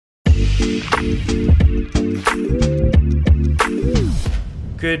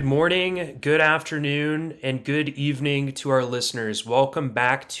Good morning, good afternoon, and good evening to our listeners. Welcome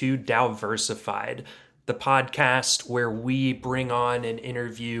back to DAOversified, the podcast where we bring on and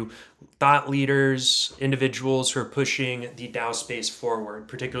interview thought leaders, individuals who are pushing the DAO space forward,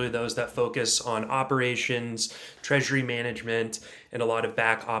 particularly those that focus on operations, treasury management, and a lot of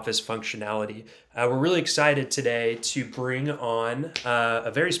back office functionality. We're really excited today to bring on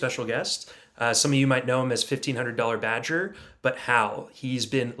a very special guest. Some of you might know him as $1,500 Badger, but Hal. He's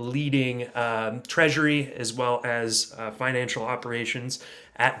been leading treasury as well as financial operations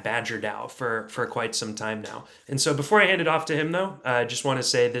at BadgerDAO for quite some time now. And so before I hand it off to him, though, I just want to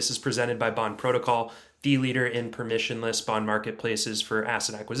say this is presented by Bond Protocol, the leader in permissionless bond marketplaces for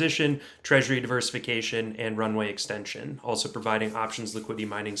asset acquisition, treasury diversification, and runway extension, also providing options liquidity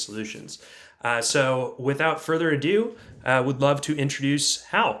mining solutions. So without further ado, would love to introduce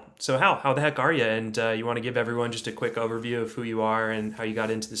Hal. So Hal, how the heck are you? And you want to give everyone just a quick overview of who you are and how you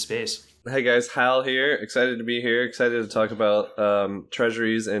got into the space. Hey guys, Hal here. Excited to be here. Excited to talk about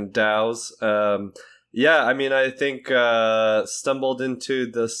treasuries and DAOs. I think stumbled into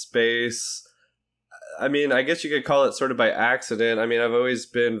the space. I guess you could call it sort of by accident. I've always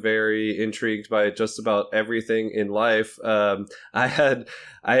been very intrigued by just about everything in life. My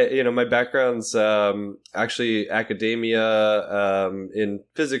background's actually academia in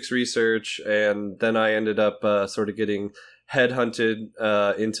physics research, and then I ended up sort of getting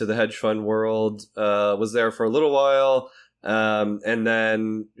headhunted into the hedge fund world. Was there for a little while, and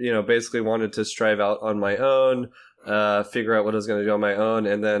then basically wanted to strive out on my own. Figure out what I was going to do on my own,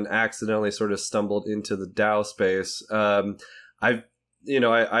 and then accidentally sort of stumbled into the DAO space. I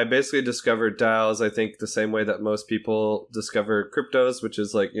basically discovered DAOs, I think, the same way that most people discover cryptos, which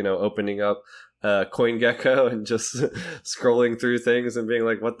is like, opening up CoinGecko and just scrolling through things and being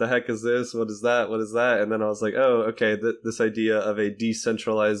like, what the heck is this? What is that? What is that? And then I was like, oh, okay, this idea of a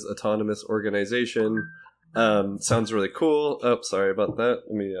decentralized autonomous organization sounds really cool. Oh, sorry about that.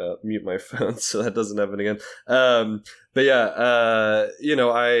 Let me mute my phone so that doesn't happen again. I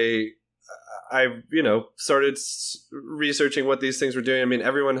started researching what these things were doing.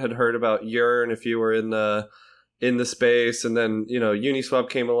 Everyone had heard about Yearn if you were in the space, and then Uniswap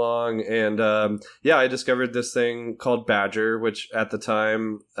came along, and I discovered this thing called Badger, which at the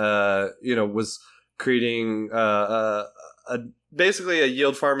time was creating basically a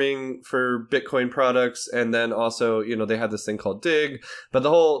yield farming for Bitcoin products, and then also they had this thing called Dig. But the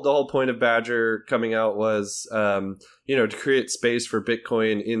whole point of Badger coming out was to create space for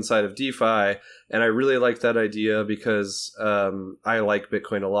Bitcoin inside of DeFi, and I really liked that idea because I like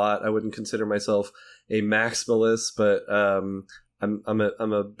Bitcoin a lot. I wouldn't consider myself a maximalist, but I'm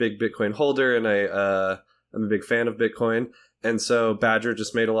a big Bitcoin holder, and I'm a big fan of Bitcoin, and so Badger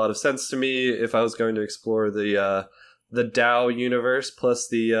just made a lot of sense to me if I was going to explore the DAO universe plus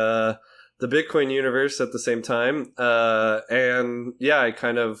the Bitcoin universe at the same time. I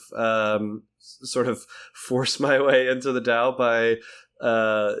kind of sort of forced my way into the DAO by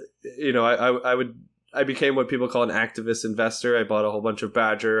I became what people call an activist investor. I bought a whole bunch of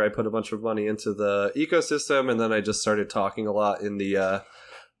Badger. I put a bunch of money into the ecosystem, and then I just started talking a lot in the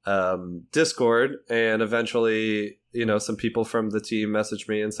Discord, and eventually some people from the team messaged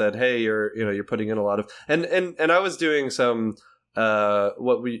me and said, hey, you're putting in a lot of and I was doing some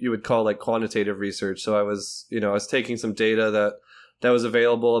what you would call like quantitative research. So I was taking some data that was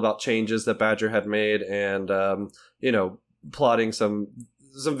available about changes that Badger had made, and plotting some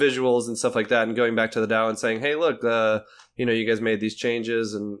visuals and stuff like that, and going back to the DAO and saying, hey, look, you guys made these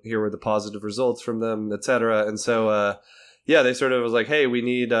changes, and here were the positive results from them, etc. And so they sort of was like, hey, we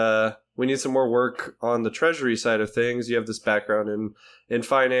need some more work on the treasury side of things. You have this background in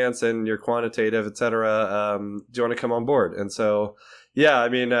finance, and you're quantitative, etc. Do you want to come on board? And so,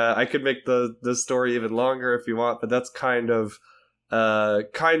 I could make the story even longer if you want, but that's kind of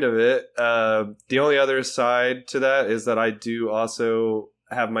it. The only other side to that is that I do also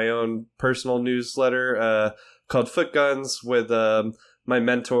have my own personal newsletter called Footguns with my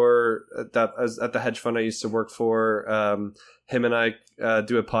mentor at the hedge fund I used to work for. Him and I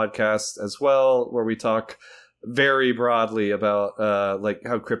do a podcast as well where we talk very broadly about like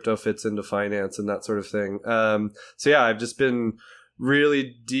how crypto fits into finance and that sort of thing. I've just been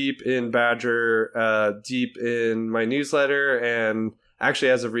really deep in Badger, deep in my newsletter, and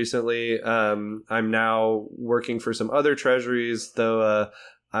actually as of recently, I'm now working for some other treasuries, though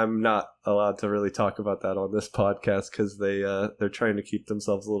I'm not allowed to really talk about that on this podcast because they're trying to keep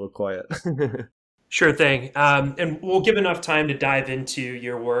themselves a little quiet. Sure thing. And we'll give enough time to dive into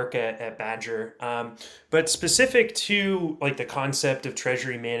your work at Badger. But specific to like the concept of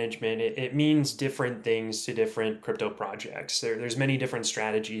treasury management, it means different things to different crypto projects. There's many different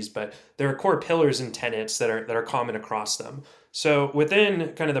strategies, but there are core pillars and tenets that are common across them. So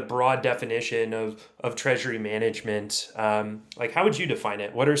within kind of the broad definition of treasury management, like how would you define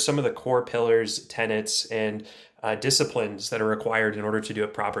it? What are some of the core pillars, tenets, and disciplines that are required in order to do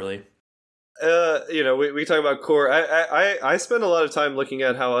it properly? We talk about core. I spend a lot of time looking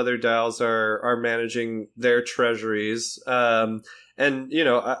at how other DAOs are managing their treasuries. And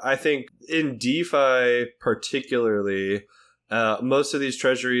I think in DeFi particularly, most of these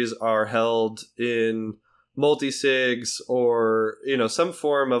treasuries are held in multi-sigs or some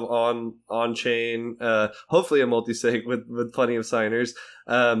form of on chain. Hopefully a multi-sig with plenty of signers.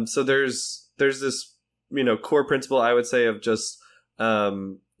 So there's this core principle, I would say, of just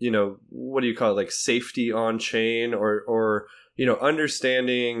what do you call it, like safety on chain, or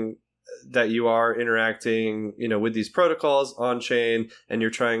understanding that you are interacting with these protocols on chain, and you're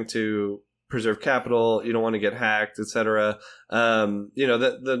trying to preserve capital, you don't want to get hacked, etc.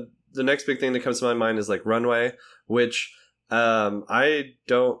 The next big thing that comes to my mind is like runway, which I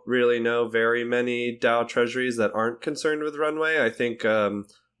don't really know very many DAO treasuries that aren't concerned with runway. I think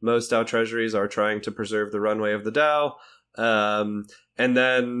most DAO treasuries are trying to preserve the runway of the DAO. And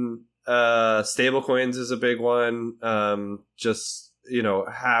then stablecoins is a big one. Just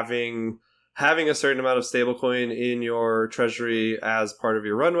having a certain amount of stablecoin in your treasury as part of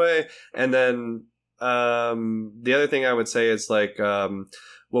your runway. And then the other thing I would say is like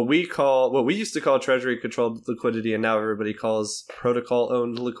what we used to call treasury controlled liquidity, and now everybody calls protocol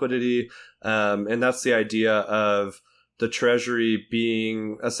owned liquidity. And that's the idea of the treasury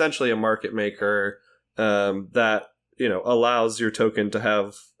being essentially a market maker that allows your token to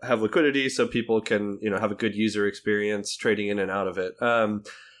have liquidity, so people can have a good user experience trading in and out of it.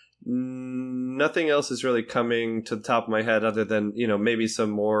 Nothing else is really coming to the top of my head other than maybe some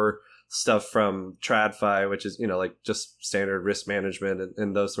more stuff from TradFi, which is like just standard risk management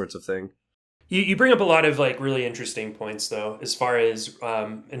and those sorts of things. You bring up a lot of like really interesting points though, as far as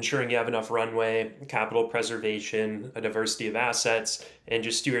ensuring you have enough runway, capital preservation, a diversity of assets, and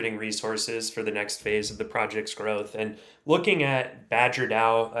just stewarding resources for the next phase of the project's growth. And looking at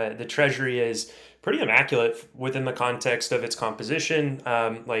BadgerDAO, the treasury is pretty immaculate within the context of its composition.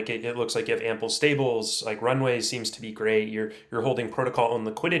 Like it looks like you have ample stables. Like runway seems to be great. You're holding protocol owned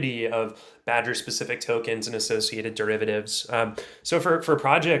liquidity of Badger specific tokens and associated derivatives. So for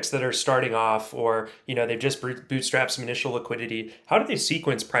projects that are starting off, or they've just bootstrapped some initial liquidity, how do they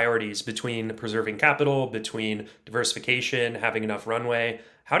sequence priorities between preserving capital, between diversification, having enough runway?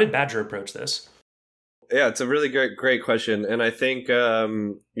 How did Badger approach this? Yeah, it's a really great question, and I think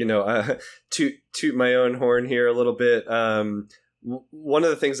toot my own horn here a little bit. One of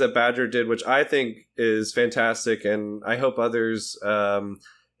the things that Badger did, which I think is fantastic, and I hope others,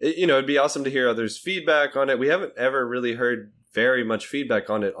 it'd be awesome to hear others' feedback on it. We haven't ever really heard very much feedback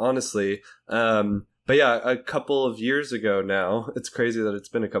on it, honestly. But yeah, a couple of years ago now, it's crazy that it's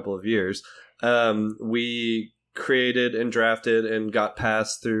been a couple of years. We created and drafted and got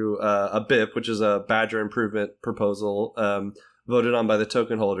passed through a BIP, which is a Badger improvement proposal, voted on by the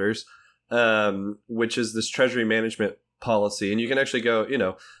token holders, which is this treasury management policy. And you can actually go,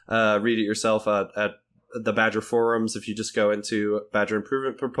 read it yourself at the Badger forums. If you just go into Badger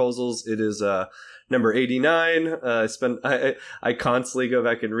improvement proposals, it is number 89. I constantly go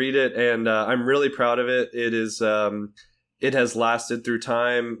back and read it, and I'm really proud of it. It is it has lasted through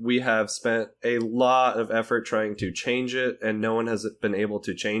time. We have spent a lot of effort trying to change it, and no one has been able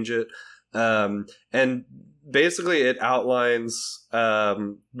to change it. And basically, it outlines,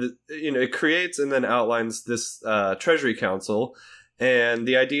 it creates and then outlines this Treasury Council. And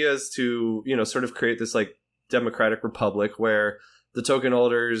the idea is to, sort of create this like democratic republic where the token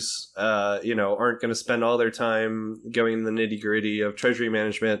holders, aren't going to spend all their time going in the nitty gritty of treasury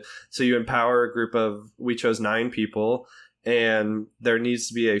management. So you empower a group of, we chose 9 people. And there needs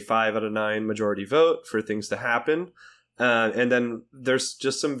to be a 5 out of 9 majority vote for things to happen. And then there's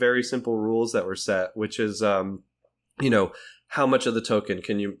just some very simple rules that were set, which is, how much of the token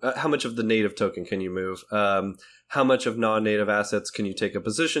can you, how much of the native token can you move? How much of non-native assets can you take a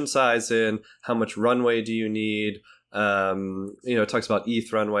position size in? How much runway do you need? It talks about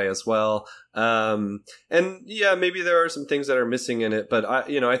ETH runway as well. And yeah, maybe there are some things that are missing in it, but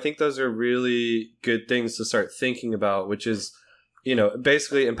I think those are really good things to start thinking about, which is,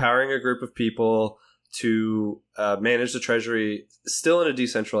 basically empowering a group of people to manage the treasury still in a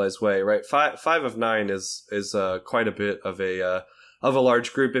decentralized way, right? Five of 9 is quite a bit of of a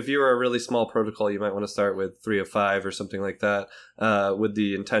large group. If you're a really small protocol, you might want to start with 3 of 5 or something like that, with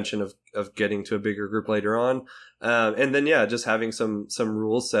the intention of getting to a bigger group later on. And then, yeah, just having some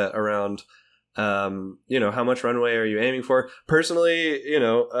rules set around, how much runway are you aiming for? Personally,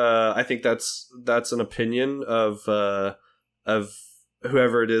 I think that's an opinion of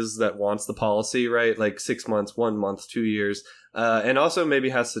whoever it is that wants the policy, right? Like 6 months, 1 month, 2 years, and also maybe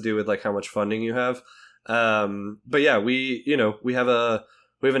has to do with like how much funding you have. But yeah, we have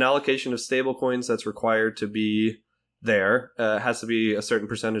an allocation of stable coins that's required to be there. It has to be a certain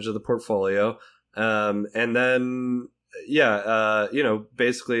percentage of the portfolio. And then,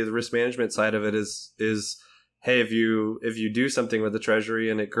 basically the risk management side of it is, hey, if you do something with the treasury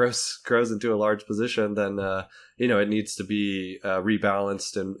and it grows into a large position, then, it needs to be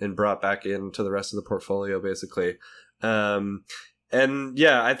rebalanced and brought back into the rest of the portfolio, basically. And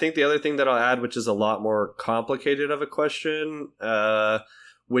yeah, I think the other thing that I'll add, which is a lot more complicated of a question,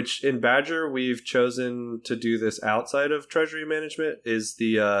 which in Badger we've chosen to do this outside of treasury management, is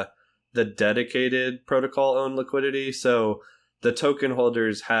the dedicated protocol owned liquidity. So the token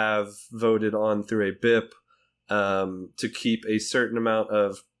holders have voted on through a BIP to keep a certain amount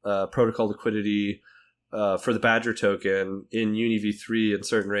of protocol liquidity for the Badger token in UniV3 in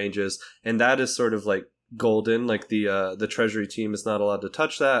certain ranges, and that is sort of like golden. Like the treasury team is not allowed to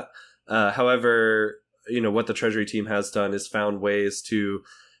touch that. However, what the treasury team has done is found ways to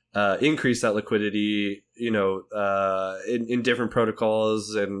increase that liquidity, in different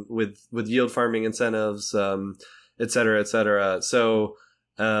protocols and with yield farming incentives, et cetera, et cetera. So,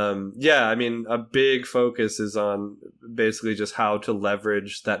 a big focus is on basically just how to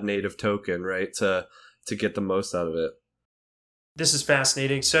leverage that native token, right, to get the most out of it. This is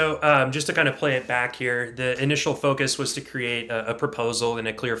fascinating. So just to kind of play it back here, the initial focus was to create a proposal and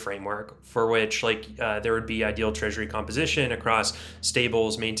a clear framework for which there would be ideal treasury composition across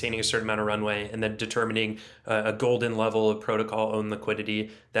stables, maintaining a certain amount of runway, and then determining a golden level of protocol owned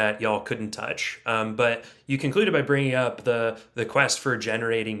liquidity that y'all couldn't touch. But you concluded by bringing up the quest for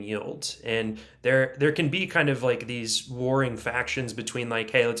generating yield. And there can be kind of like these warring factions between like,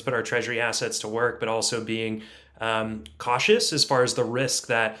 hey, let's put our treasury assets to work, but also being cautious as far as the risk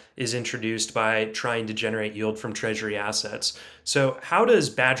that is introduced by trying to generate yield from treasury assets. So how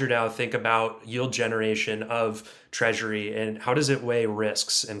does BadgerDAO think about yield generation of treasury, and how does it weigh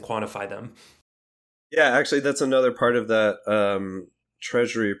risks and quantify them? Yeah, actually, that's another part of that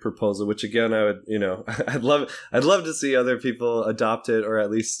treasury proposal, which again, I would, I'd love to see other people adopt it, or at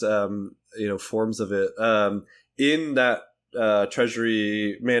least, forms of it. In that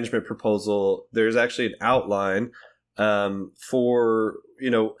treasury management proposal, there's actually an outline for,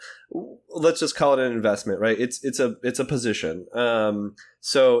 let's just call it an investment, right? It's a position.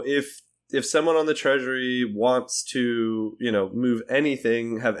 So if someone on the treasury wants to, move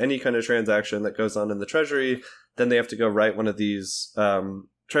anything, have any kind of transaction that goes on in the treasury, then they have to go write one of these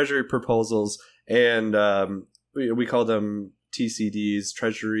treasury proposals, and we call them TCDs,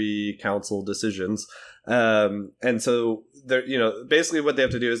 Treasury Council decisions. And so they're, basically what they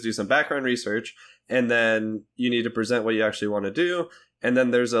have to do is do some background research, and then you need to present what you actually want to do. And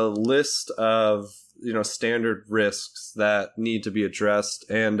then there's a list of, standard risks that need to be addressed.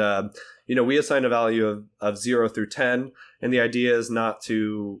 And, we assign a value of 0 through 10. And the idea is not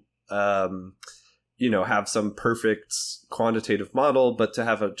to, have some perfect quantitative model, but to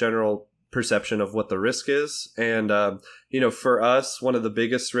have a general perception of what the risk is. And, for us, one of the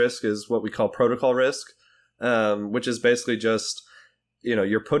biggest risks is what we call protocol risk, which is basically just,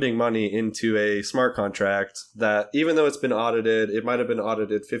 you're putting money into a smart contract that, even though it's been audited, it might have been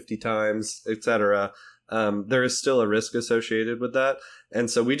audited 50 times, etc. There is still a risk associated with that. And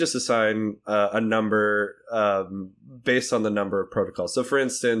so we just assign a number based on the number of protocols. So for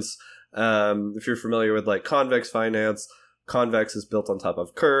instance, if you're familiar with like convex finance, convex is built on top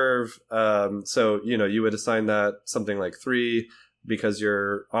of curve. So, you would assign that something like 3 because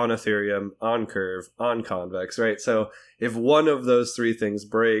you're on Ethereum, on curve, on convex, right? So if one of those 3 things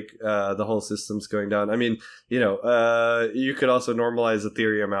break, the whole system's going down. I mean, you could also normalize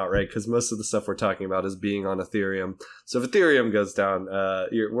Ethereum out, right? Because most of the stuff we're talking about is being on Ethereum. So if Ethereum goes down,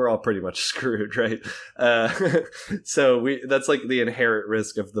 we're all pretty much screwed, right? So that's like the inherent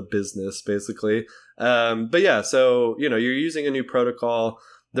risk of the business, basically. But yeah, so, you're using a new protocol.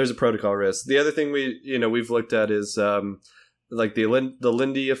 There's a protocol risk. The other thing we've looked at is, like the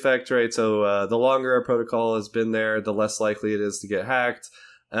Lindy effect, right? So, the longer a protocol has been there, the less likely it is to get hacked.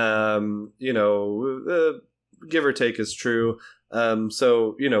 Give or take is true.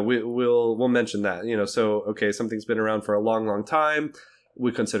 So, we'll mention that, so, okay, something's been around for a long, long time.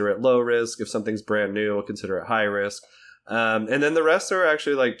 We consider it low risk. If something's brand new, we'll consider it high risk. And then the rest are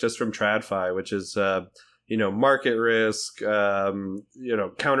actually like just from TradFi, which is market risk,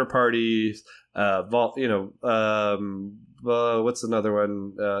 counterparty, what's another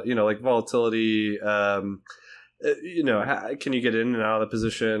one? Like volatility. Can you get in and out of the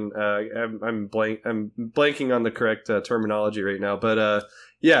position? I'm blanking on the correct terminology right now, but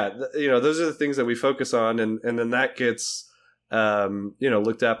those are the things that we focus on, and then that gets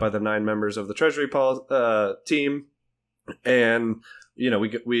looked at by the 9 members of the Treasury team, and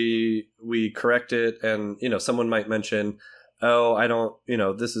we correct it, and someone might mention, oh, I don't,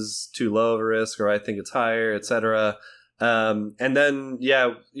 this is too low of a risk, or I think it's higher, etc. And then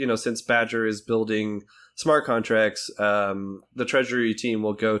since Badger is building smart contracts, the Treasury team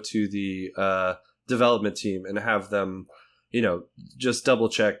will go to the development team and have them, just double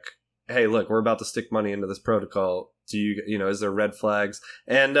check. Hey, look, we're about to stick money into this protocol. Do is there red flags?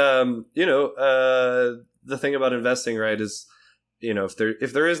 And the thing about investing, right, is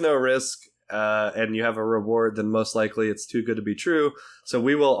if there is no risk and you have a reward, then most likely it's too good to be true. So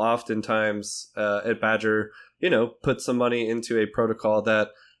we will oftentimes at Badger, put some money into a protocol that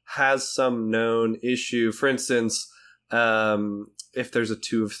has some known issue. For instance, if there's a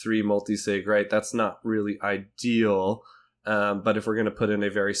 2 of 3 multisig, right, that's not really ideal. But if we're going to put in a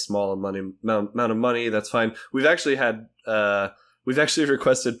very small amount of money, that's fine. We've actually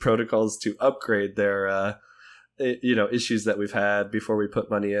requested protocols to upgrade their issues that we've had before we put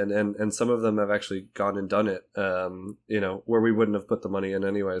money in, and some of them have actually gone and done it, where we wouldn't have put the money in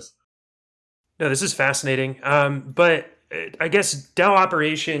anyways. No, this is fascinating. But I guess DAO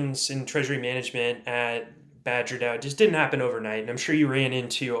operations and treasury management at BadgerDAO just didn't happen overnight. And I'm sure you ran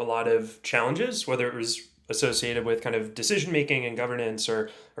into a lot of challenges, whether it was associated with kind of decision making and governance or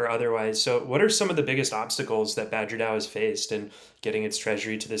otherwise. So what are some of the biggest obstacles that BadgerDAO has faced in getting its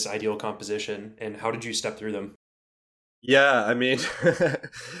treasury to this ideal composition, and how did you step through them? Yeah, I mean,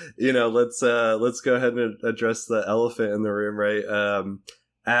 let's go ahead and address the elephant in the room, right?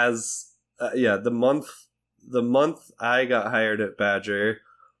 The month I got hired at Badger,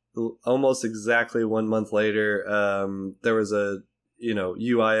 almost exactly 1 month later, there was a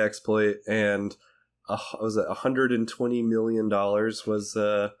UI exploit, and was it $120 million was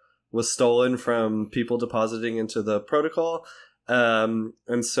stolen from people depositing into the protocol,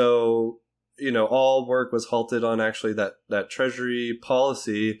 and so all work was halted on actually that treasury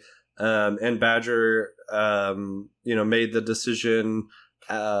policy, and Badger made the decision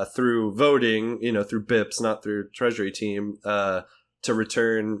through voting, through BIPs, not through treasury team, to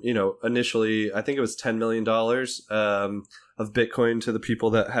return, initially I think it was $10 million of Bitcoin to the people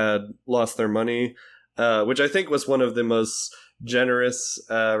that had lost their money, which I think was one of the most generous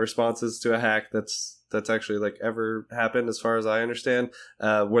responses to a hack that's actually like ever happened, as far as I understand,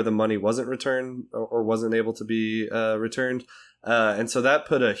 where the money wasn't returned or wasn't able to be returned. And so that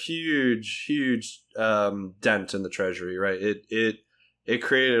put a huge dent in the treasury, right? It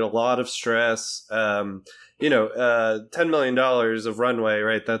created a lot of stress. $10 million of runway,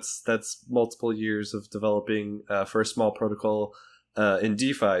 right? That's multiple years of developing for a small protocol in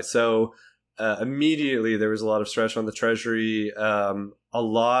DeFi. So immediately there was a lot of stress on the treasury. A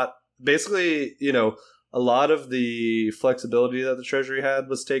lot of the flexibility that the treasury had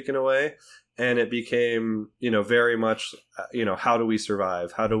was taken away, and it became, very much, how do we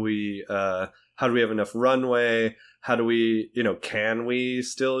survive? How do we have enough runway? How do we, can we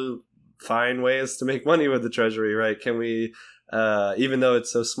still find ways to make money with the treasury, right? Can we, even though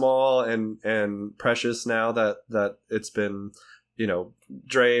it's so small and precious now that it's been,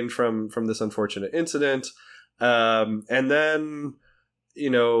 drained from this unfortunate incident. And then,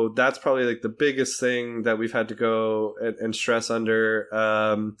 that's probably like the biggest thing that we've had to go and stress under.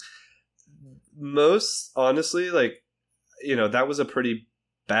 Most honestly, like, that was a pretty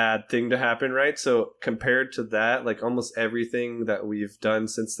bad thing to happen, right? So compared to that, like almost everything that we've done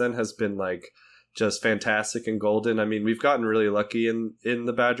since then has been like just fantastic and golden. I mean, we've gotten really lucky in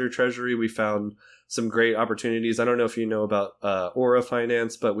the Badger treasury. We found some great opportunities. I don't know if you know about Aura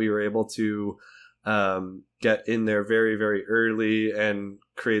Finance, but we were able to get in there very, very early and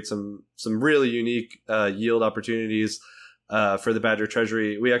create some really unique yield opportunities for the Badger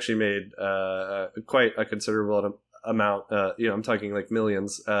treasury. We actually made quite a considerable amount, I'm talking like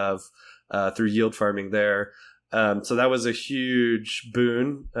millions of through yield farming there. So that was a huge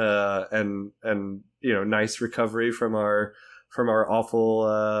boon and nice recovery from our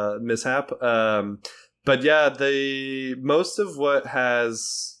awful mishap. But yeah, the most of what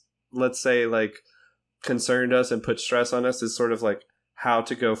has, let's say, like concerned us and put stress on us is sort of like how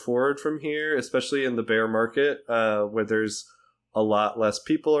to go forward from here, especially in the bear market, where there's a lot less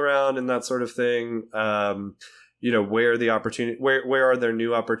people around and that sort of thing. where the opportunity, where are there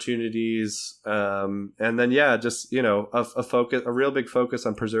new opportunities, and then just a real big focus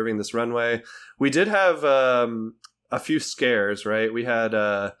on preserving this runway. We did have a few scares, right? We had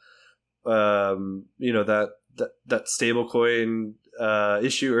that stablecoin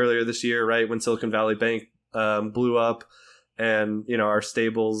issue earlier this year, right, when Silicon Valley Bank blew up, and our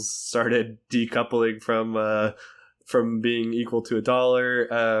stables started decoupling from being equal to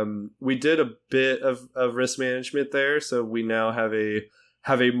 $1. We did a bit of risk management there, so we now have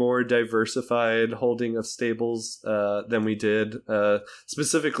a more diversified holding of stables than we did,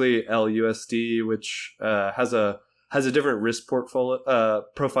 specifically LUSD, which has a different risk portfolio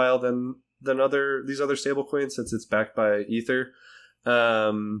profile than these other stable coins, since it's backed by Ether.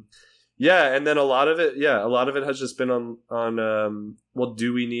 And then a lot of it has just been on well,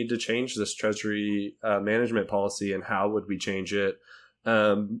 do we need to change this treasury management policy, and how would we change it?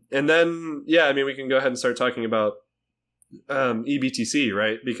 And then we can go ahead and start talking about eBTC,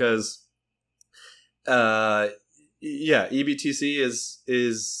 right? Because eBTC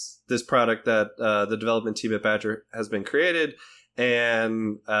is this product that the development team at Badger has been created,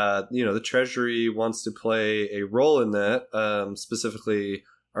 and the treasury wants to play a role in that, specifically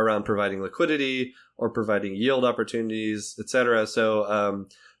around providing liquidity or providing yield opportunities, etc. So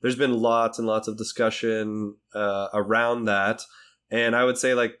there's been lots and lots of discussion around that. And I would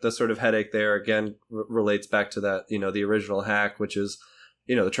say, like, the sort of headache there, again, relates back to that, the original hack, which is,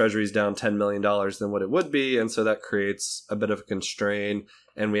 the treasury's down $10 million than what it would be. And so that creates a bit of a constraint.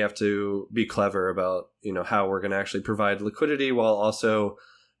 And we have to be clever about, how we're going to actually provide liquidity while also,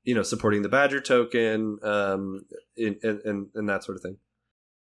 supporting the Badger token and that sort of thing.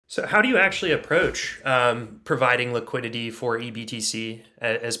 So how do you actually approach providing liquidity for eBTC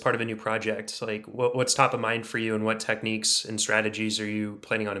as part of a new project? Like, what's top of mind for you, and what techniques and strategies are you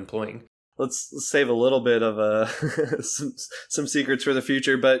planning on employing? Let's save a little bit of some secrets for the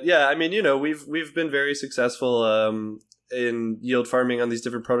future. But we've been very successful in yield farming on these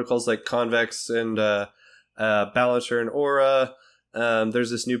different protocols like Convex and Balancer and Aura.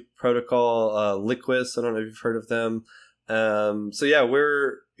 There's this new protocol, Liquis. I don't know if you've heard of them.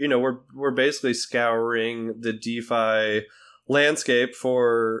 We're basically scouring the DeFi landscape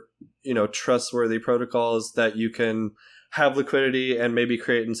for, trustworthy protocols that you can have liquidity and maybe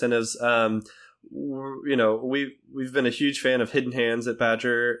create incentives. We've been a huge fan of hidden hands at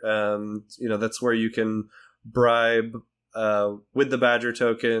Badger. That's where you can bribe with the Badger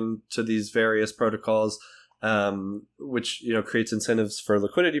token to these various protocols, which, creates incentives for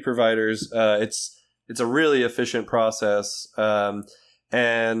liquidity providers. It's a really efficient process.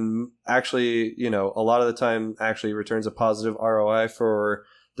 And actually, a lot of the time actually returns a positive ROI for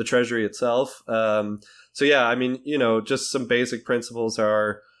the treasury itself. Just some basic principles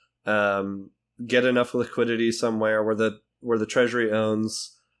are, get enough liquidity somewhere where the treasury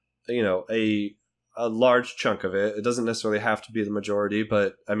owns, a large chunk of it. It doesn't necessarily have to be the majority,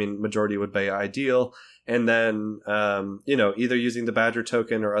 but majority would be ideal. And then, either using the Badger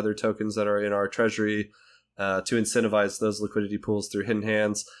token or other tokens that are in our treasury to incentivize those liquidity pools through hidden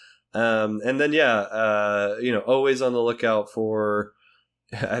hands. Always on the lookout for,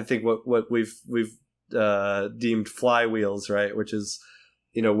 I think what we've deemed flywheels, right? Which is,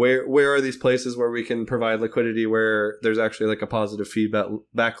 where are these places where we can provide liquidity where there's actually like a positive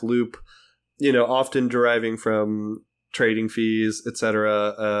feedback loop, often deriving from trading fees,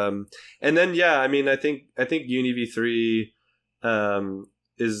 etc. I think UniV3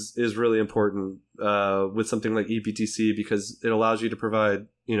 is really important with something like eBTC, because it allows you to provide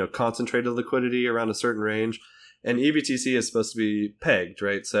concentrated liquidity around a certain range, and eBTC is supposed to be pegged,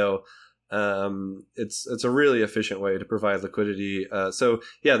 right? So it's a really efficient way to provide liquidity. The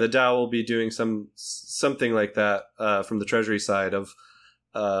DAO will be doing something like that from the treasury side of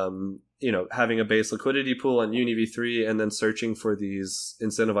having a base liquidity pool on UniV3 and then searching for these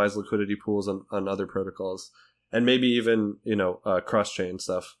incentivized liquidity pools on other protocols, and maybe even cross-chain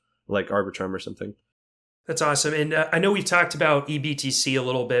stuff like Arbitrum or something. That's awesome. And I know we've talked about eBTC a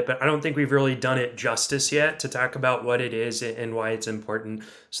little bit, but I don't think we've really done it justice yet to talk about what it is and why it's important.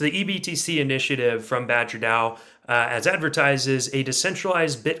 So the eBTC initiative from BadgerDAO, as advertised, is a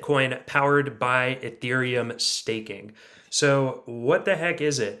decentralized Bitcoin powered by Ethereum staking. So what the heck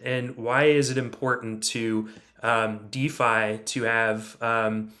is it, and why is it important to DeFi to have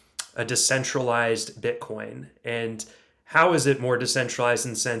a decentralized Bitcoin? And how is it more decentralized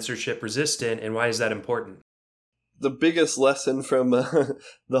and censorship resistant, and why is that important? The biggest lesson from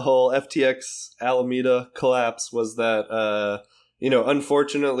the whole FTX Alameda collapse was that,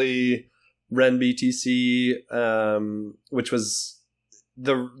 unfortunately, RenBTC, which was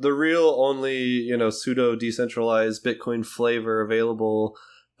the real only, you know, pseudo decentralized Bitcoin flavor available,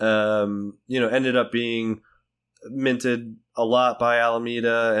 you know, ended up being minted a lot by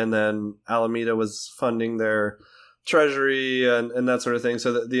Alameda, and then Alameda was funding their treasury and that sort of thing.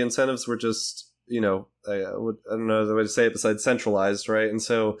 So the incentives were just, you know, I don't know the way to say it besides centralized, right? And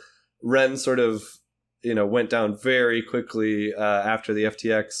so Ren sort of, you know, went down very quickly after the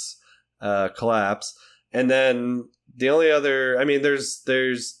FTX collapse. And then the only other, I mean, there's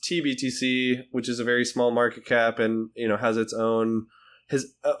TBTC, which is a very small market cap and, you know, has its own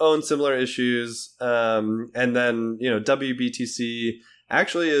similar issues. And then, you know, WBTC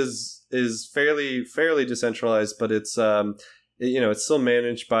actually is fairly decentralized, but it's you know, it's still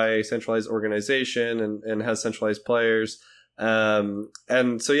managed by a centralized organization and has centralized players.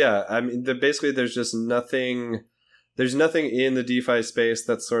 And so yeah, I mean, basically there's just nothing in the DeFi space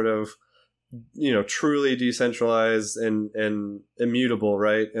that's sort of, you know, truly decentralized and immutable,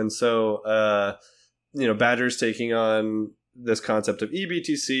 right? And so you know, Badger's taking on this concept of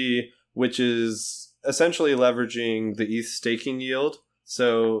eBTC, which is essentially leveraging the ETH staking yield.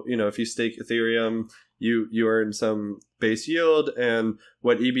 So, you know, if you stake Ethereum, you earn some base yield, and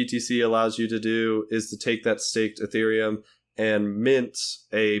what eBTC allows you to do is to take that staked Ethereum and mint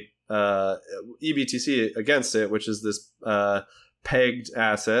a eBTC against it, which is this pegged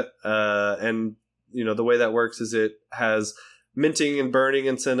asset. And, you know, the way that works is it has minting and burning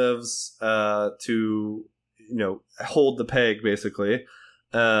incentives to, you know, hold the peg basically.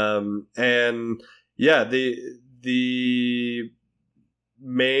 And yeah, the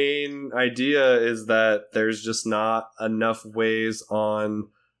main idea is that there's just not enough ways on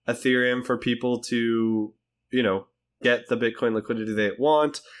Ethereum for people to, you know, get the Bitcoin liquidity they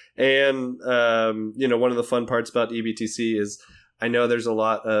want. And, you know, one of the fun parts about eBTC is I know there's a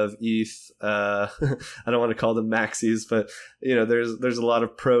lot of ETH, I don't want to call them maxis, but, you know, there's a lot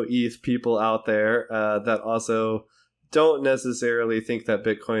of pro ETH people out there that also don't necessarily think that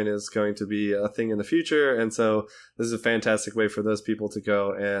Bitcoin is going to be a thing in the future. And so this is a fantastic way for those people to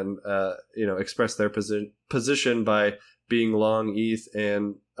go and, you know, express their position by being long ETH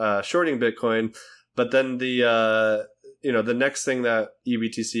and shorting Bitcoin. But then the, you know, the next thing that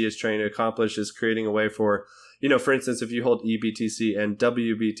eBTC is trying to accomplish is creating a way for, you know, for instance, if you hold eBTC and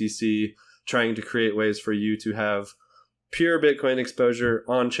WBTC, trying to create ways for you to have pure Bitcoin exposure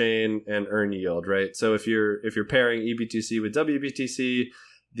on chain and earn yield, right? So if you're pairing eBTC with WBTC,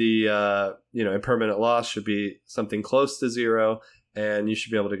 the you know, impermanent loss should be something close to zero, and you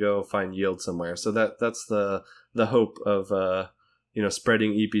should be able to go find yield somewhere. So that's the hope of you know,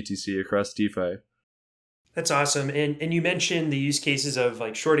 spreading eBTC across DeFi. That's awesome. And you mentioned the use cases of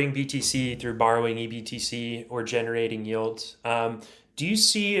like shorting BTC through borrowing eBTC or generating yields. Do you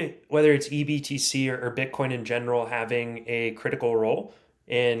see whether it's eBTC or Bitcoin in general having a critical role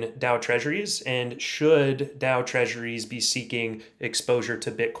in DAO treasuries? And should DAO treasuries be seeking exposure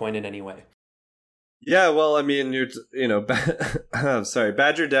to Bitcoin in any way? Yeah, well, I mean, you know, sorry,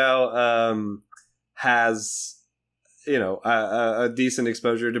 BadgerDAO has, you know, a decent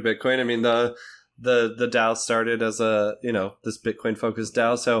exposure to Bitcoin. I mean, the DAO started as a, you know, this Bitcoin focused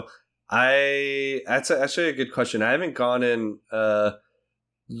DAO. So that's actually a good question. I haven't gone and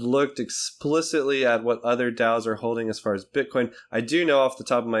looked explicitly at what other DAOs are holding as far as Bitcoin. I do know off the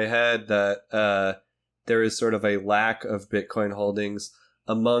top of my head that there is sort of a lack of Bitcoin holdings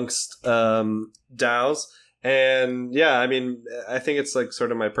amongst DAOs. And yeah, I mean, I think it's like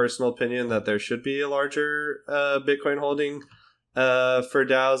sort of my personal opinion that there should be a larger Bitcoin holding for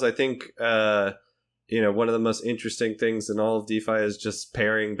DAOs. I think you know, one of the most interesting things in all of DeFi is just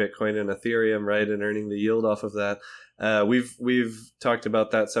pairing Bitcoin and Ethereum, right, and earning the yield off of that. We've talked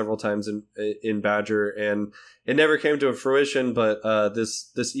about that several times in Badger, and it never came to a fruition. But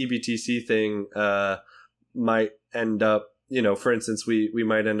this eBTC thing might end up, you know, for instance, we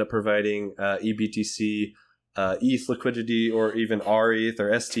might end up providing eBTC ETH liquidity, or even RETH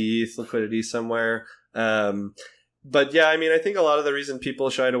or STETH liquidity somewhere. But yeah, I mean, I think a lot of the reason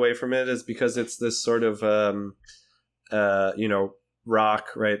people shied away from it is because it's this sort of, you know, rock,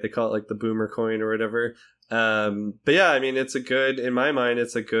 right? They call it like the boomer coin or whatever. But yeah, I mean, in my mind,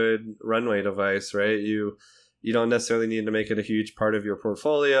 it's a good runway device, right? You don't necessarily need to make it a huge part of your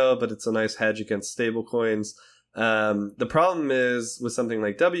portfolio, but it's a nice hedge against stable coins. The problem is with something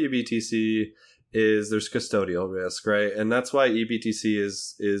like WBTC is there's custodial risk, right? And that's why eBTC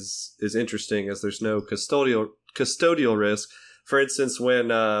is interesting, as there's no custodial risk. For instance, when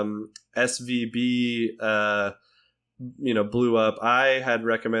SVB you know, blew up, I had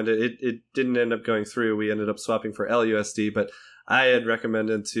recommended it didn't end up going through. We ended up swapping for LUSD, but I had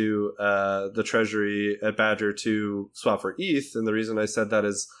recommended to the treasury at Badger to swap for ETH. And the reason I said that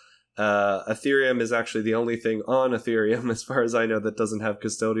is Ethereum is actually the only thing on Ethereum, as far as I know, that doesn't have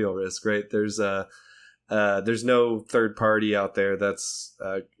custodial risk, right? There's no third party out there that's,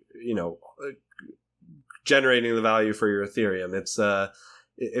 generating the value for your Ethereum. It's,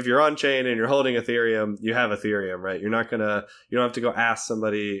 if you're on chain and you're holding Ethereum, you have Ethereum, right? You don't have to go ask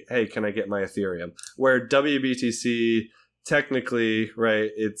somebody, hey, can I get my Ethereum? Where WBTC, technically,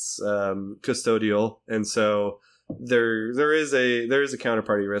 right, it's custodial. And so there is a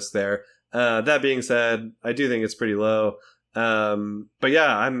counterparty risk there. That being said, I do think it's pretty low. But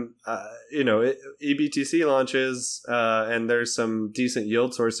yeah, I'm, eBTC launches, and there's some decent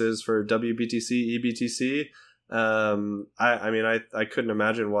yield sources for WBTC, eBTC. I couldn't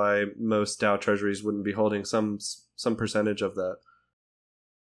imagine why most DAO treasuries wouldn't be holding some percentage of that.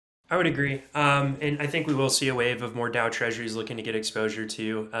 I would agree. And I think we will see a wave of more DAO treasuries looking to get exposure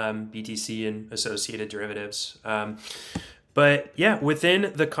to BTC and associated derivatives. But yeah,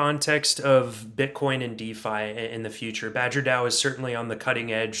 within the context of Bitcoin and DeFi in the future, BadgerDAO is certainly on the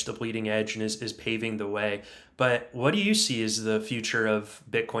cutting edge, the bleeding edge, and is paving the way. But what do you see as the future of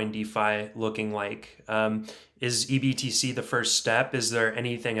Bitcoin DeFi looking like? Is eBTC the first step? Is there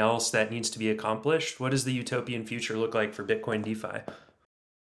anything else that needs to be accomplished? What does the utopian future look like for Bitcoin DeFi?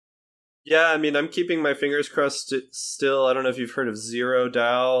 Yeah, I mean, I'm keeping my fingers crossed still. I don't know if you've heard of Zero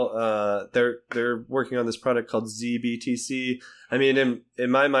DAO. They're working on this product called ZBTC. I mean,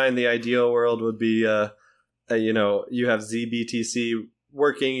 in my mind, the ideal world would be, you have ZBTC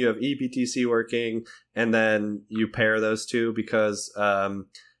working, you have eBTC working, and then you pair those two because, Zero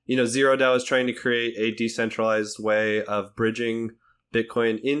DAO is trying to create a decentralized way of bridging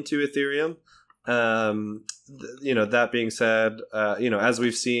Bitcoin into Ethereum. That being said, as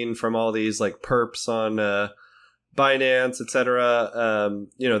we've seen from all these like perps on Binance, etc.,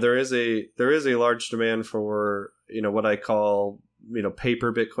 there is a large demand for what I call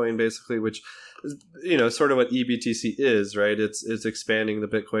paper Bitcoin, basically, which is sort of what eBTC is, right? It's expanding the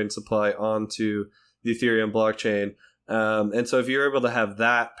Bitcoin supply onto the Ethereum blockchain. And so if you're able to have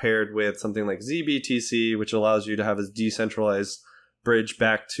that paired with something like ZBTC, which allows you to have a decentralized bridge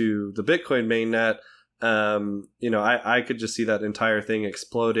back to the Bitcoin mainnet, I could just see that entire thing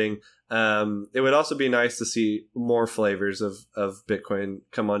exploding. It would also be nice to see more flavors of Bitcoin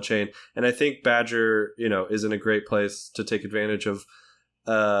come on chain. And I think Badger, is in a great place to take advantage of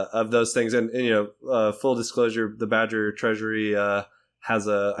those things. And full disclosure, the Badger treasury has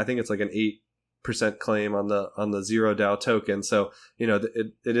I think it's like an 8% claim on the Zero DAO token. So,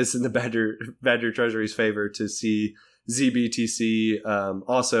 it is in the Badger treasury's favor to see ZBTC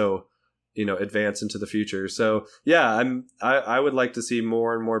also advance into the future. So yeah, I would like to see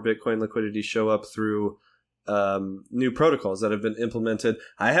more and more Bitcoin liquidity show up through new protocols that have been implemented.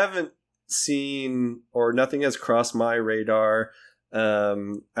 I haven't seen, or nothing has crossed my radar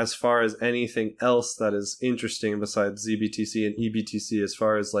as far as anything else that is interesting besides ZBTC and eBTC, as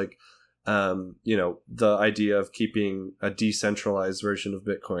far as like the idea of keeping a decentralized version of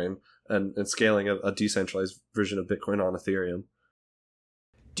Bitcoin and scaling a decentralized version of Bitcoin on Ethereum.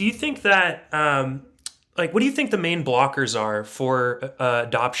 Do you think that, what do you think the main blockers are for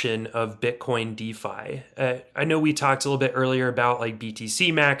adoption of Bitcoin DeFi? I know we talked a little bit earlier about like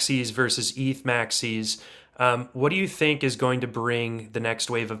BTC maxis versus ETH maxis. What do you think is going to bring the next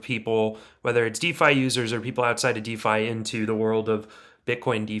wave of people, whether it's DeFi users or people outside of DeFi, into the world of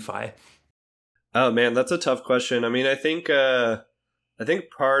Bitcoin DeFi? Oh man, that's a tough question. I mean, I think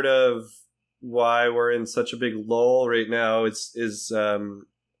part of why we're in such a big lull right now is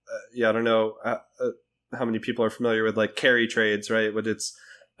I don't know how many people are familiar with like carry trades, right? But it's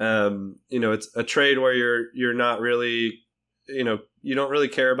it's a trade where you're not really, you don't really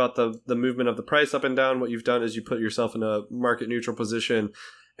care about the movement of the price up and down. What you've done is you put yourself in a market neutral position,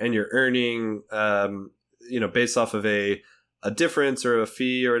 and you're earning based off of a difference or a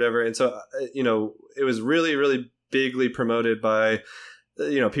fee or whatever. And so it was really, really bigly promoted by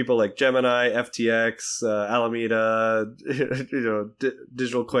people like Gemini, FTX, Alameda,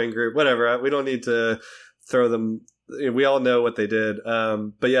 Digital Coin Group, whatever. We don't need to throw them. We all know what they did.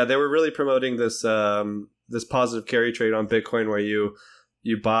 But yeah, they were really promoting this this positive carry trade on Bitcoin, where you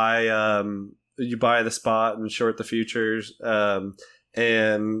buy the spot and short the futures.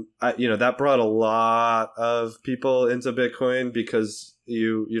 And that brought a lot of people into Bitcoin, because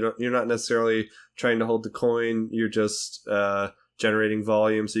you're not necessarily trying to hold the coin. You're just generating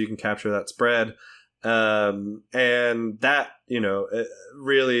volume so you can capture that spread. And that, it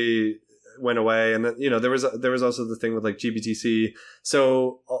really went away. And there was also the thing with like GBTC.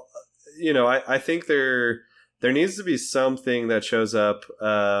 So, I think there there needs to be something that shows up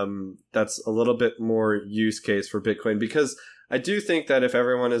that's a little bit more use case for Bitcoin, because I do think that if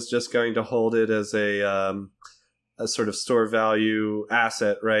everyone is just going to hold it as a sort of store value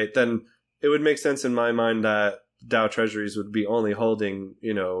asset, right, then it would make sense in my mind that DAO treasuries would be only holding,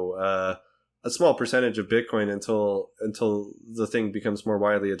 a small percentage of Bitcoin until the thing becomes more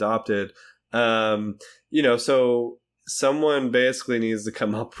widely adopted. So someone basically needs to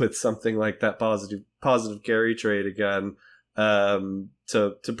come up with something like that positive carry trade again,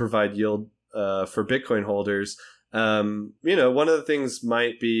 to provide yield for Bitcoin holders. One of the things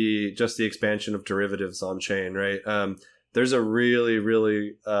might be just the expansion of derivatives on chain, right? There's a really,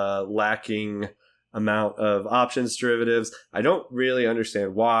 really lacking amount of options derivatives. I don't really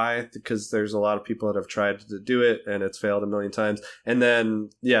understand why, because there's a lot of people that have tried to do it and it's failed a million times. And then,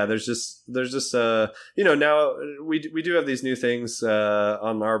 there's just now we do have these new things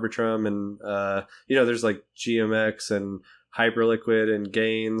on Arbitrum, and there's like GMX and Hyperliquid and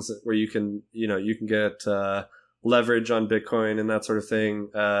Gains where you can get leverage on Bitcoin and that sort of thing.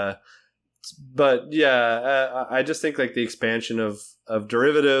 I just think like the expansion of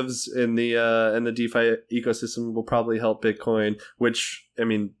derivatives in the DeFi ecosystem will probably help Bitcoin, which, I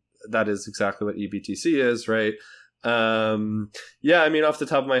mean, that is exactly what eBTC is, right? Off the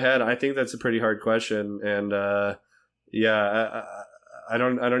top of my head, I think that's a pretty hard question, and I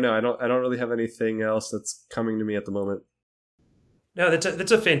don't know. I don't really have anything else that's coming to me at the moment. No,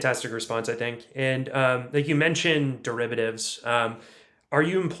 that's a fantastic response, I think. And like you mentioned derivatives, are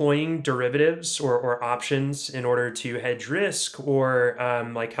you employing derivatives or options in order to hedge risk or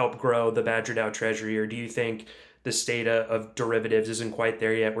like help grow the BadgerDAO treasury? Or do you think the state of derivatives isn't quite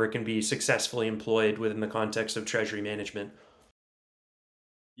there yet where it can be successfully employed within the context of treasury management?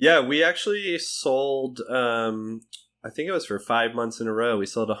 Yeah, we actually sold, I think it was for 5 months in a row, we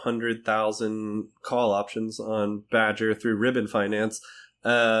sold 100,000 call options on Badger through Ribbon Finance.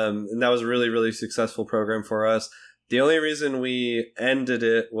 And that was a really, really successful program for us. The only reason we ended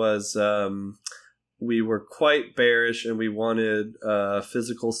it was we were quite bearish and we wanted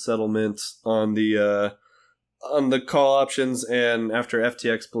physical settlement on the call options. And after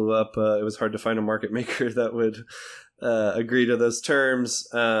FTX blew up, it was hard to find a market maker that would agree to those terms.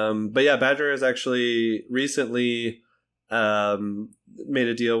 Badger has actually recently made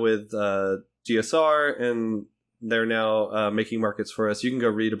a deal with GSR, and they're now making markets for us. You can go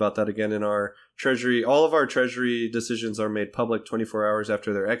read about that again in our treasury. All of our treasury decisions are made public 24 hours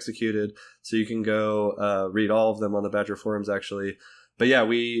after they're executed. So you can go read all of them on the Badger forums, actually. But yeah,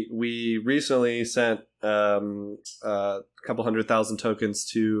 we recently sent a couple 100,000 tokens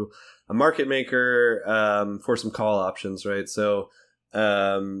to a market maker for some call options, right? So,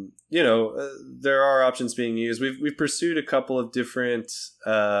 there are options being used. We've pursued a couple of different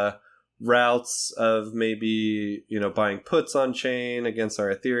routes of maybe, buying puts on chain against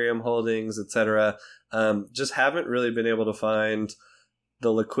our Ethereum holdings, etc. Just haven't really been able to find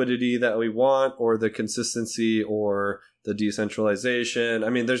the liquidity that we want or the consistency or the decentralization. I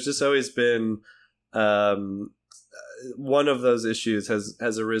mean, there's just always been one of those issues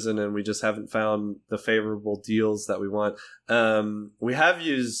has arisen, and we just haven't found the favorable deals that we want. We have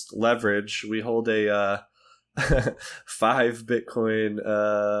used leverage. We hold a 5 Bitcoin.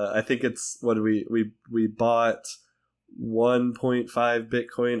 I think it's what we bought 1.5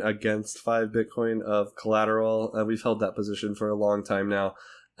 Bitcoin against 5 Bitcoin of collateral. We've held that position for a long time now.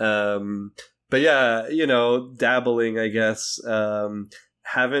 Dabbling, I guess.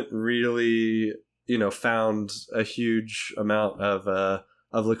 Haven't really, found a huge amount of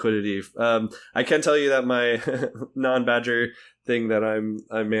liquidity. I can tell you that my non-Badger thing that I'm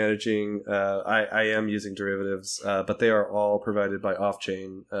managing, I am using derivatives, but they are all provided by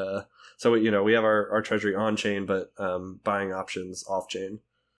off-chain. So we have our treasury on-chain, but buying options off-chain.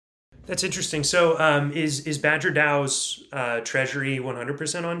 That's interesting. So is BadgerDAO's treasury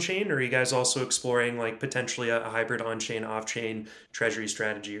 100% on-chain, or are you guys also exploring like potentially a hybrid on-chain, off-chain treasury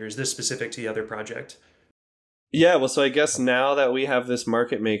strategy, or is this specific to the other project? Yeah, well, so I guess now that we have this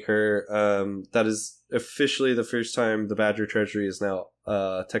market maker, that is officially the first time the Badger treasury is now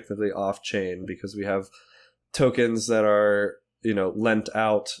technically off-chain, because we have tokens that are, lent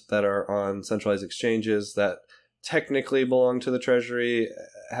out that are on centralized exchanges that technically belong to the treasury.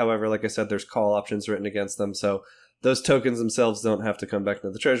 However, like I said, there's call options written against them. So those tokens themselves don't have to come back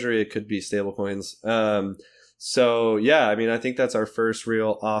into the treasury. It could be stablecoins. I think that's our first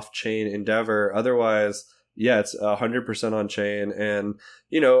real off-chain endeavor. Otherwise, yeah, it's 100% on chain, and,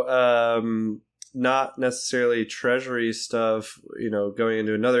 not necessarily treasury stuff. Going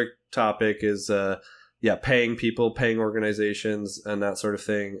into another topic is, paying people, paying organizations, and that sort of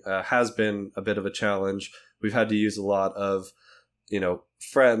thing has been a bit of a challenge. we've had to use a lot of,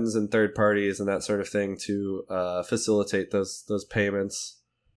 friends and third parties and that sort of thing to facilitate those payments.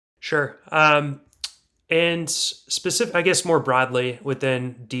 Sure. And specific, I guess more broadly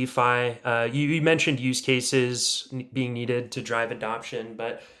within DeFi, you mentioned use cases being needed to drive adoption,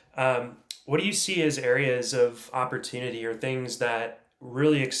 but what do you see as areas of opportunity or things that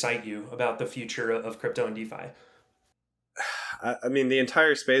really excite you about the future of crypto and DeFi? I mean, the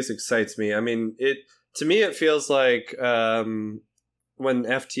entire space excites me. I mean, to me, it feels like when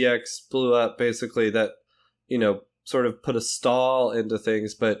FTX blew up, basically that, sort of put a stall into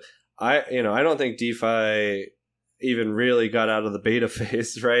things. But I don't think DeFi even really got out of the beta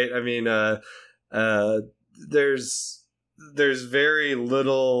phase, right? I mean, there's very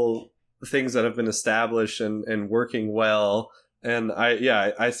little things that have been established and working well. And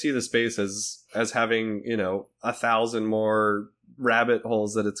I see the space as having 1,000 more rabbit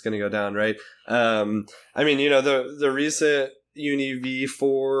holes that it's going to go down, right? I mean, the recent Uni V4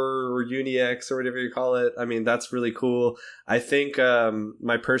 or Uni X or whatever you call it. I mean, that's really cool. I think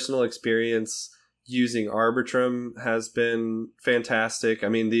my personal experience using Arbitrum has been fantastic. I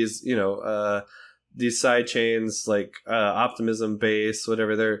mean, these side chains like Optimism Base,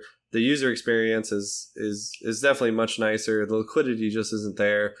 whatever, the user experience is definitely much nicer. The liquidity just isn't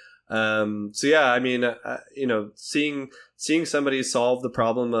there. So yeah, I mean, seeing somebody solve the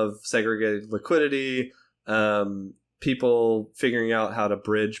problem of segregated liquidity, people figuring out how to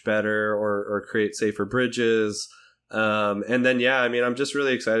bridge better or create safer bridges. And then, yeah, I mean, I'm just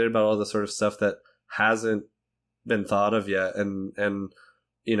really excited about all the sort of stuff that hasn't been thought of yet. And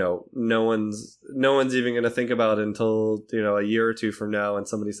no one's even going to think about it until, a year or two from now. And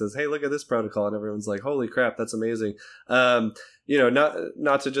somebody says, hey, look at this protocol. And everyone's like, holy crap, that's amazing. Not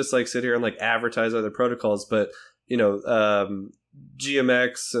to just like sit here and like advertise other protocols, but,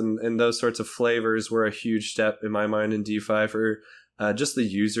 GMX and those sorts of flavors were a huge step in my mind in DeFi for just the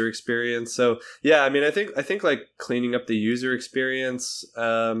user experience. So yeah, I mean, I think like cleaning up the user experience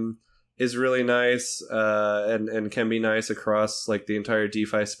is really nice and can be nice across like the entire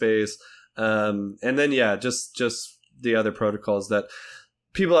DeFi space. And then yeah, just the other protocols that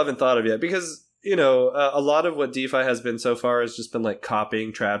people haven't thought of yet, because a lot of what DeFi has been so far has just been like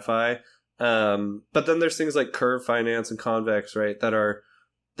copying TradFi. But then there's things like Curve Finance and Convex, right, that are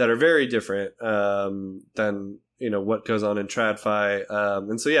very different than what goes on in TradFi.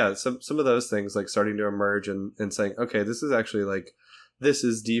 And so yeah, some of those things like starting to emerge and saying, okay, this is actually like, this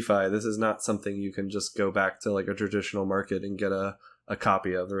is DeFi. This is not something you can just go back to like a traditional market and get a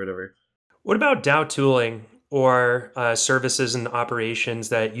copy of or whatever. What about DAO tooling or services and operations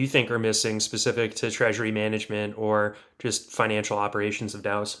that you think are missing specific to treasury management or just financial operations of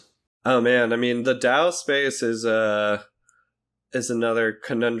DAOs? Oh man, I mean, the DAO space is another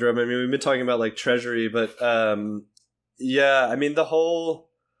conundrum. I mean, we've been talking about like treasury, but yeah, I mean, the whole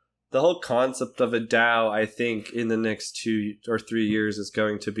concept of a DAO, I think in the next 2 or 3 years is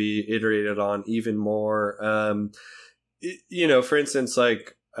going to be iterated on even more. For instance,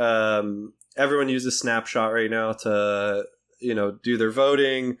 like everyone uses Snapshot right now to do their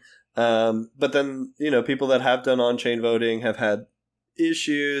voting, but then people that have done on-chain voting have had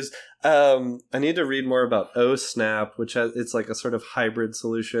issues. I need to read more about OSnap, which it's like a sort of hybrid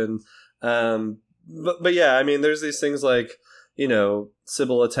solution. But yeah, I mean, there's these things like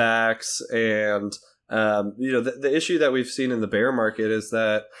Sybil attacks, and the issue that we've seen in the bear market is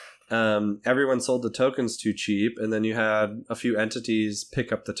that everyone sold the tokens too cheap, and then you had a few entities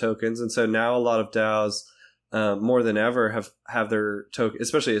pick up the tokens, and so now a lot of DAOs more than ever have their token,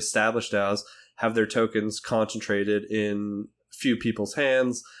 especially established DAOs, have their tokens concentrated in few people's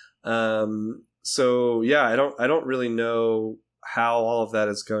hands. So yeah, I don't really know how all of that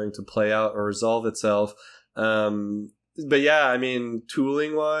is going to play out or resolve itself. But yeah, I mean,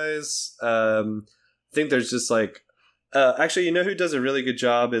 tooling wise, I think there's just like, actually, who does a really good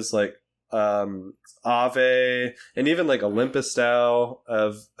job is like, Aave and even like Olympus DAO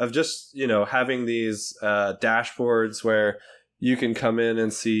of just, having these, dashboards where you can come in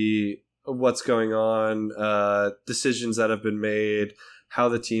and see what's going on, decisions that have been made, how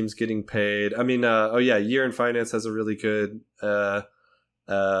the team's getting paid. I mean, Year in Finance has a really good,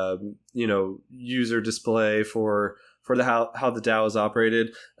 user display for how the DAO is operated.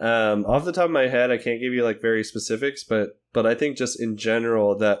 Off the top of my head, I can't give you like very specifics, but I think just in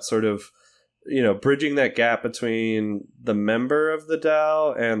general that sort of, bridging that gap between the member of the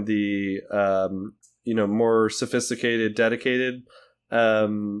DAO and the, more sophisticated, dedicated,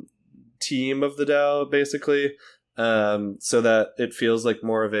 team of the DAO, basically, so that it feels like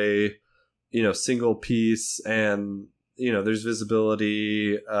more of a single piece, and there's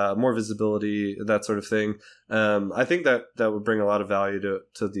visibility, more visibility, that sort of thing. I think that would bring a lot of value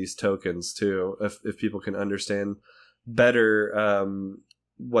to these tokens too, if people can understand better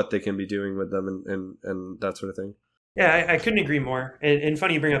what they can be doing with them and that sort of thing. Yeah, I couldn't agree more. And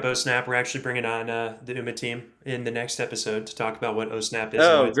funny you bring up OSNAP. We're actually bringing on the UMA team in the next episode to talk about what OSNAP is and why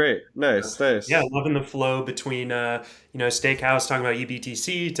Oh, it's great. Nice, yeah, nice. loving the flow between Steakhouse talking about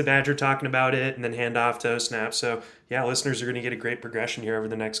eBTC to Badger talking about it, and then hand off to OSNAP. So yeah, listeners are going to get a great progression here over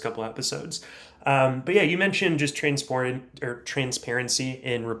the next couple episodes. But yeah, you mentioned just transparency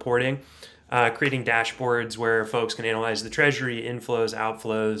in reporting, creating dashboards where folks can analyze the treasury inflows,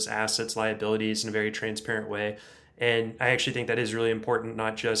 outflows, assets, liabilities in a very transparent way. And I actually think that is really important,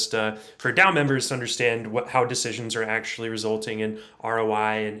 not just for DAO members to understand how decisions are actually resulting in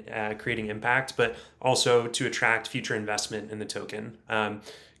ROI and creating impact, but also to attract future investment in the token.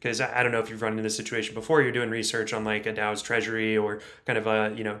 Because I don't know if you've run into this situation before. You're doing research on like a DAO's treasury or kind of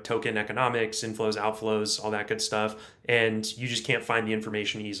a token economics, inflows, outflows, all that good stuff, and you just can't find the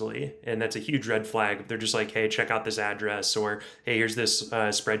information easily, and that's a huge red flag. They're just like, hey, check out this address, or hey, here's this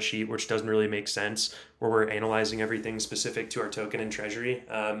spreadsheet, which doesn't really make sense, where we're analyzing everything specific to our token and treasury.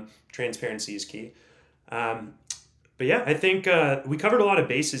 Transparency is key. But yeah, I think we covered a lot of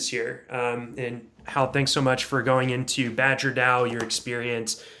bases here. And Hal, thanks so much for going into BadgerDAO, your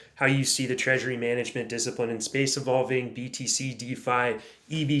experience, how you see the treasury management discipline and space evolving, BTC, DeFi,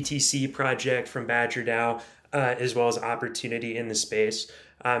 eBTC project from BadgerDAO, as well as opportunity in the space.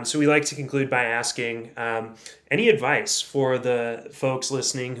 So we like to conclude by asking any advice for the folks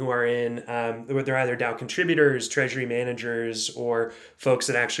listening who are in, they're either DAO contributors, treasury managers, or folks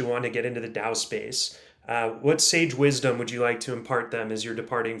that actually want to get into the DAO space. What sage wisdom would you like to impart them as you're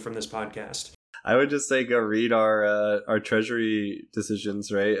departing from this podcast? I would just say go read our treasury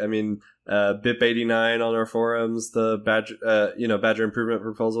decisions, right? I mean, BIP89 on our forums, the Badger improvement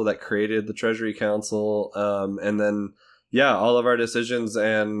proposal that created the Treasury Council, and then all of our decisions,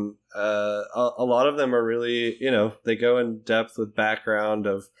 and a lot of them are really, they go in depth with background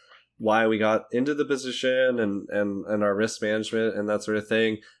of why we got into the position and our risk management and that sort of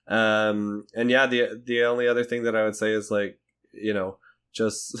thing. The only other thing that I would say is like,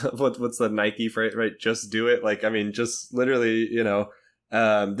 just what's the Nike phrase, right? Just do it. Like, I mean, just literally,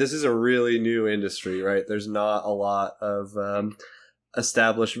 this is a really new industry, right? There's not a lot of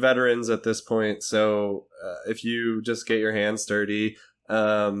established veterans at this point. So if you just get your hands dirty,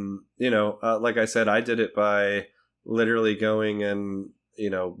 like I said, I did it by literally going and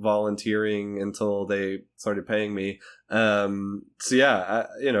volunteering until they started paying me. Find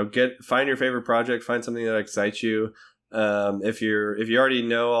your favorite project, find something that excites you. If you already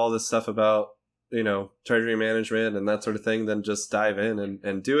know all this stuff about treasury management and that sort of thing, then just dive in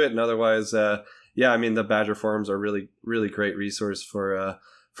and do it. And otherwise, the Badger forums are really, really great resource for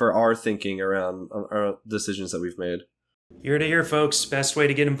our thinking around our decisions that we've made. Here to hear, folks. Best way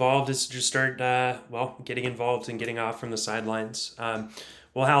to get involved is to just start, getting involved and getting off from the sidelines.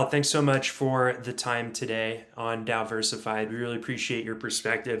 Well, Hal, thanks so much for the time today on DAOversified. We really appreciate your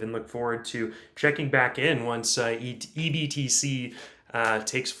perspective and look forward to checking back in once eBTC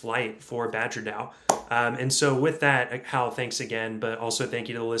takes flight for BadgerDAO. And so with that, Hal, thanks again, but also thank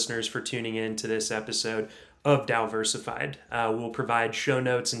you to the listeners for tuning in to this episode of DAOversified. We'll provide show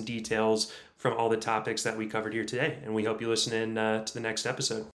notes and details from all the topics that we covered here today, and we hope you listen in to the next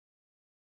episode.